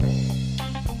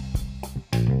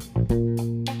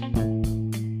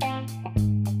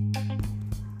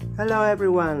Hello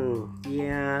everyone.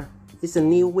 Yeah, it's a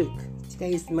new week.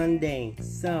 Today is Monday,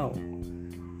 so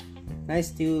nice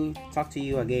to talk to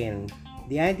you again.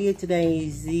 The idea today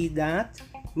is that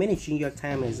managing your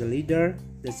time as a leader,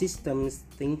 the systems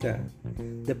thinker,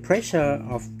 the pressure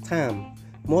of time.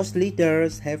 Most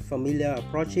leaders have familiar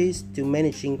approaches to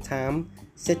managing time,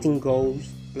 setting goals,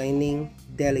 planning,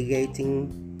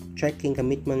 delegating, tracking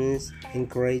commitments, and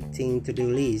creating to-do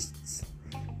lists.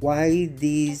 While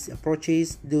these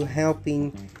approaches do help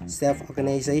in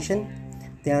self-organization,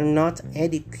 they are not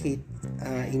adequate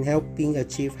in helping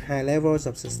achieve high levels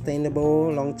of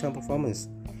sustainable long-term performance.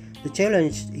 The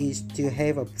challenge is to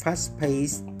have a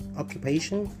fast-paced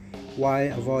occupation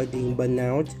while avoiding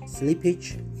burnout,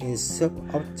 slippage, and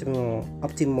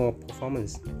suboptimal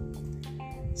performance.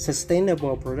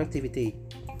 Sustainable productivity.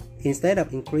 Instead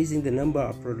of increasing the number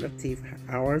of productive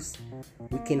hours,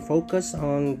 we can focus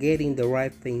on getting the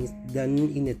right things done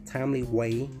in a timely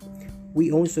way.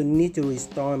 We also need to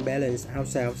restore and balance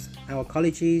ourselves, our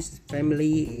colleges,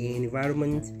 family, and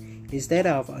environment instead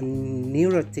of a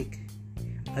neurotic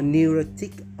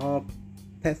or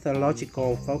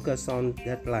pathological focus on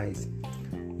deadlines.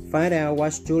 Find out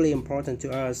what's truly important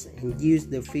to us and use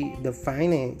the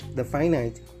finite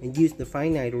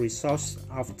resource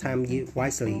of time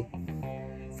wisely.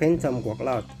 Phantom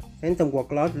workload. Phantom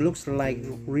workload looks like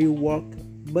real work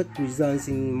but results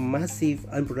in massive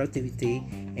unproductivity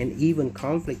and even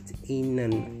conflict in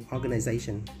an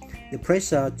organization. The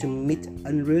pressure to meet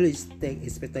unrealistic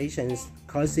expectations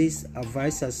causes a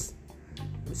vicious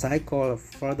cycle of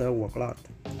further workload.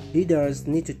 Leaders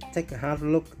need to take a hard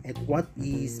look at what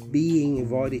is being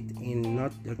avoided and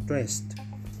not addressed.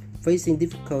 Facing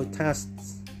difficult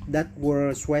tasks that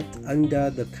were swept under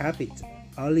the carpet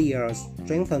earlier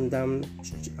strengthens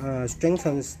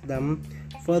them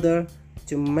further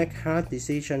to make hard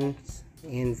decisions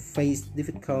and face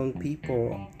difficult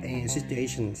people and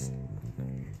situations.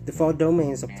 The 4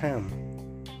 domains of time.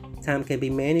 Time can be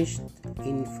managed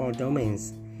in 4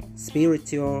 domains: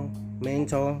 spiritual,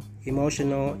 mental,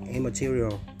 emotional, and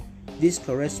material. This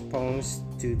corresponds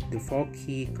to the 4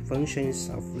 key functions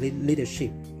of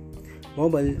leadership: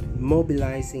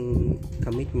 mobilizing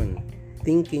commitment,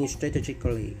 thinking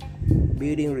strategically,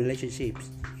 building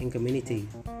relationships and community,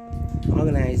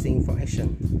 organizing for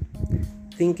action.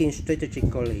 Thinking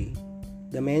strategically.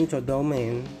 The mental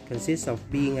domain consists of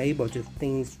being able to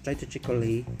think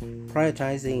strategically,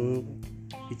 prioritizing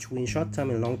between short-term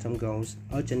and long-term goals,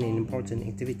 urgent and important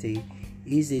activity,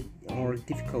 easy or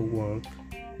difficult work,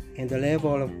 and the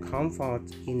level of comfort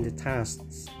in the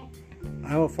tasks.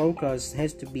 Our focus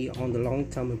has to be on the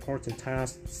long-term important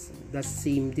tasks that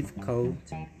seem difficult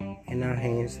and are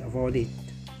hence avoided.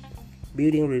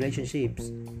 Building relationships.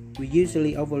 We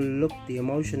usually overlook the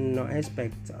emotional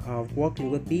aspect of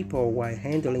working with people while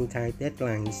handling tight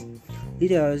deadlines.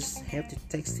 Leaders have to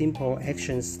take simple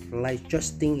actions like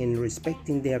trusting and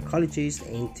respecting their colleagues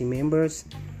and team members,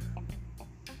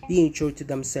 being true to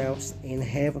themselves, and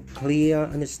have a clear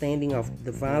understanding of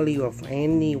the value of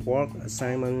any work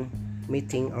assignment,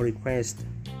 meeting, or request.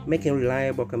 Making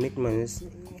reliable commitments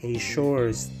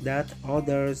ensures that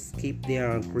others keep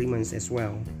their agreements as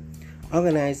well.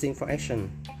 Organizing for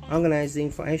action. Organizing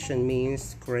for action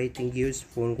means creating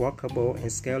useful, workable,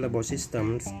 and scalable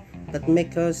systems that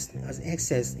make us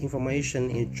access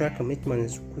information and track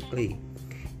commitments quickly.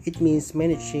 It means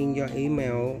managing your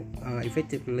email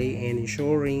effectively and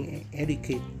ensuring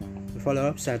adequate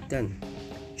follow-ups are done.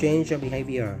 Change your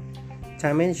behavior.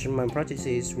 Time management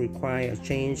practices require a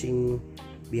change in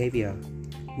behavior.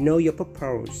 Know your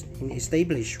purpose and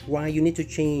establish why you need to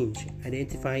change,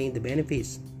 identifying the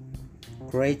benefits.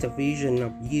 Create a vision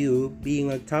of you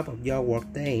being on top of your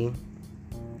workday.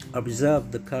 Observe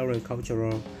the current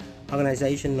cultural,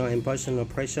 organizational, and personal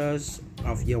pressures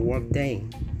of your workday.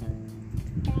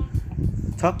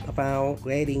 Talk about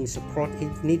getting support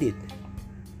if needed.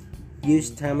 Use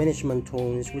time management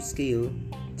tools with skill.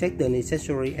 Take the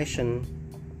necessary action.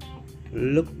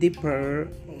 Look deeper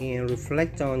and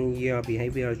reflect on your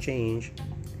behavioral change.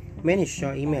 Manage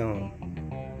your email.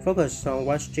 Focus on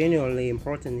what's genuinely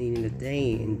important in the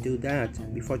day and do that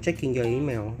before checking your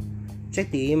email. Check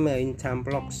the email in time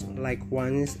blocks like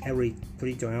once every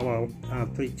 3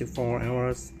 to 4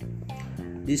 hours.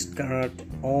 Discard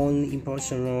all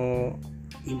impersonal,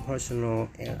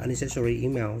 unnecessary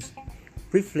emails.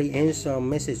 Briefly answer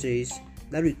messages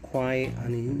that require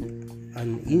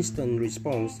an instant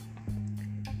response.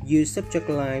 Use subject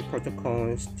line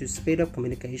protocols to speed up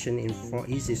communication and for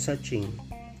easy searching.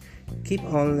 Keep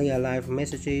only alive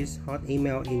messages, hot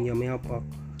email in your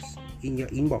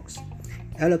inbox.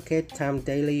 Allocate time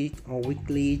daily or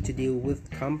weekly to deal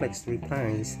with complex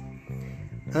replies.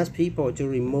 Ask people to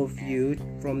remove you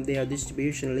from their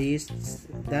distribution lists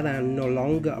that are no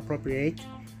longer appropriate.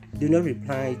 Do not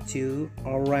reply to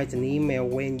or write an email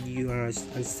when you are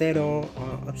unsettled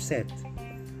or upset.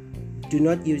 Do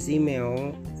not use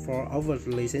email for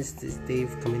overly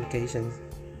sensitive communications.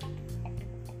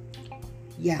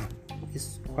 Yeah,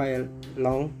 it's quite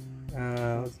long.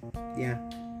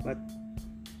 But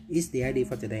it's the idea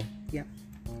for today. Yeah.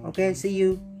 Okay, see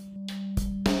you.